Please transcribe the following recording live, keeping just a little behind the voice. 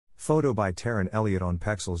Photo by Taryn Elliott on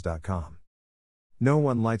Pexels.com. No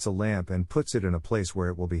one lights a lamp and puts it in a place where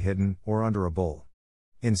it will be hidden, or under a bowl.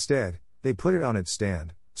 Instead, they put it on its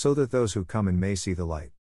stand, so that those who come in may see the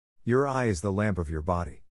light. Your eye is the lamp of your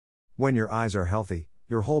body. When your eyes are healthy,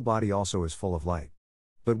 your whole body also is full of light.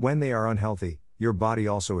 But when they are unhealthy, your body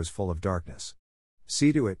also is full of darkness.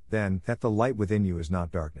 See to it, then, that the light within you is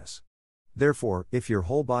not darkness. Therefore, if your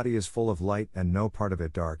whole body is full of light and no part of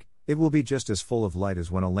it dark, it will be just as full of light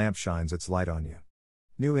as when a lamp shines its light on you.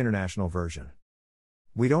 New International Version.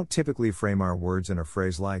 We don't typically frame our words in a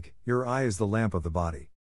phrase like, "Your eye is the lamp of the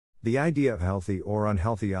body." The idea of healthy or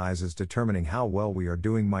unhealthy eyes as determining how well we are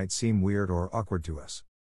doing might seem weird or awkward to us.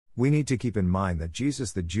 We need to keep in mind that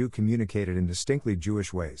Jesus the Jew communicated in distinctly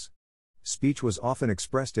Jewish ways. Speech was often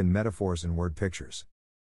expressed in metaphors and word pictures.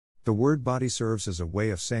 The word body serves as a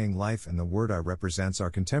way of saying life, and the word eye represents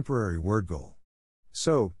our contemporary word goal.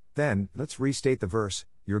 So, then, let's restate the verse: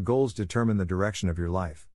 your goals determine the direction of your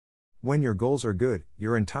life. When your goals are good,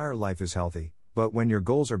 your entire life is healthy, but when your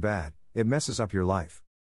goals are bad, it messes up your life.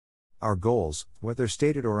 Our goals, whether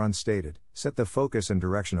stated or unstated, set the focus and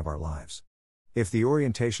direction of our lives. If the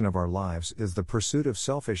orientation of our lives is the pursuit of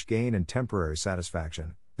selfish gain and temporary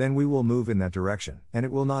satisfaction, then we will move in that direction, and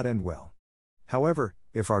it will not end well. However,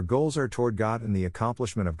 if our goals are toward God and the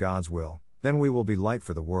accomplishment of God's will, then we will be light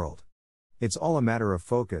for the world. It's all a matter of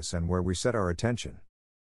focus and where we set our attention.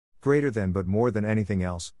 Greater than, but more than anything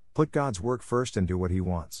else, put God's work first and do what He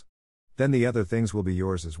wants. Then the other things will be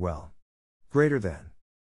yours as well. Greater than.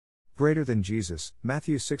 Greater than Jesus,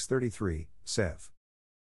 Matthew 6:33, Sev.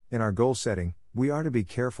 In our goal setting, we are to be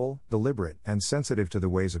careful, deliberate, and sensitive to the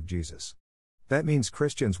ways of Jesus. That means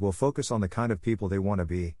Christians will focus on the kind of people they want to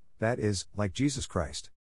be, that is, like Jesus Christ.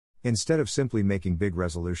 Instead of simply making big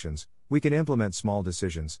resolutions, we can implement small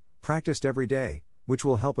decisions, practiced every day, which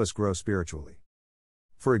will help us grow spiritually.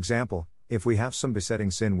 For example, if we have some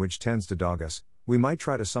besetting sin which tends to dog us, we might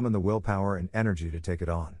try to summon the willpower and energy to take it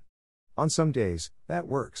on. On some days, that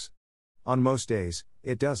works. On most days,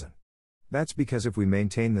 it doesn't. That's because if we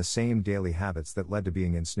maintain the same daily habits that led to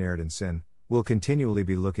being ensnared in sin, we'll continually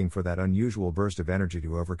be looking for that unusual burst of energy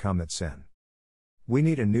to overcome that sin. We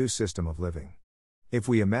need a new system of living. If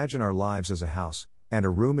we imagine our lives as a house, and a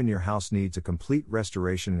room in your house needs a complete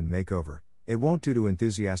restoration and makeover, it won't do to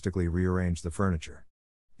enthusiastically rearrange the furniture.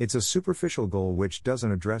 It's a superficial goal which doesn't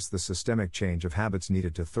address the systemic change of habits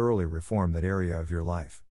needed to thoroughly reform that area of your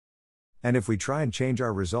life. And if we try and change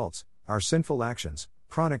our results, our sinful actions,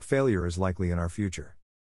 chronic failure is likely in our future.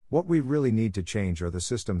 What we really need to change are the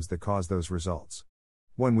systems that cause those results.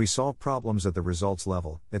 When we solve problems at the results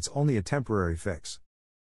level, it's only a temporary fix.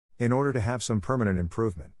 In order to have some permanent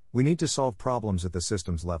improvement, we need to solve problems at the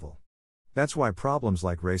systems level. That's why problems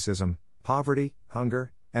like racism, poverty,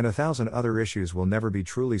 hunger, and 1,000 other issues will never be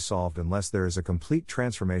truly solved unless there is a complete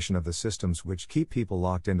transformation of the systems which keep people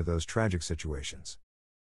locked into those tragic situations.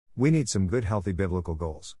 We need some good healthy biblical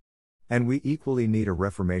goals. And we equally need a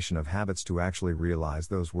reformation of habits to actually realize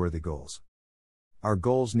those worthy goals. Our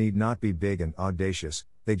goals need not be big and audacious,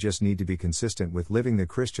 they just need to be consistent with living the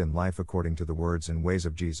Christian life according to the words and ways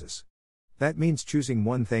of Jesus. That means choosing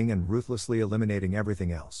one thing and ruthlessly eliminating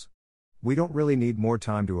everything else. We don't really need more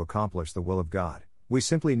time to accomplish the will of God, we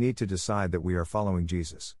simply need to decide that we are following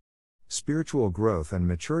Jesus. Spiritual growth and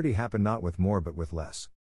maturity happen not with more but with less.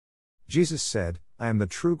 Jesus said, "I am the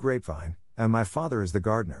true grapevine, and my Father is the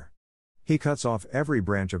gardener. He cuts off every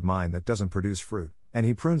branch of mine that doesn't produce fruit, and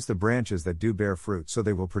He prunes the branches that do bear fruit so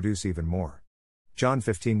they will produce even more." John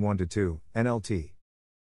 15:1-2, NLT.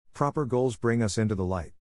 Proper goals bring us into the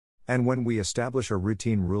light. And when we establish a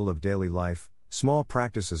routine rule of daily life, small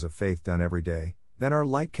practices of faith done every day, then our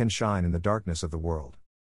light can shine in the darkness of the world.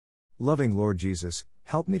 Loving Lord Jesus,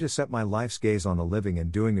 help me to set my life's gaze on the living and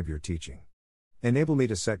doing of your teaching. Enable me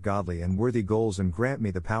to set godly and worthy goals and grant me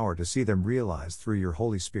the power to see them realized through your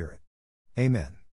Holy Spirit. Amen.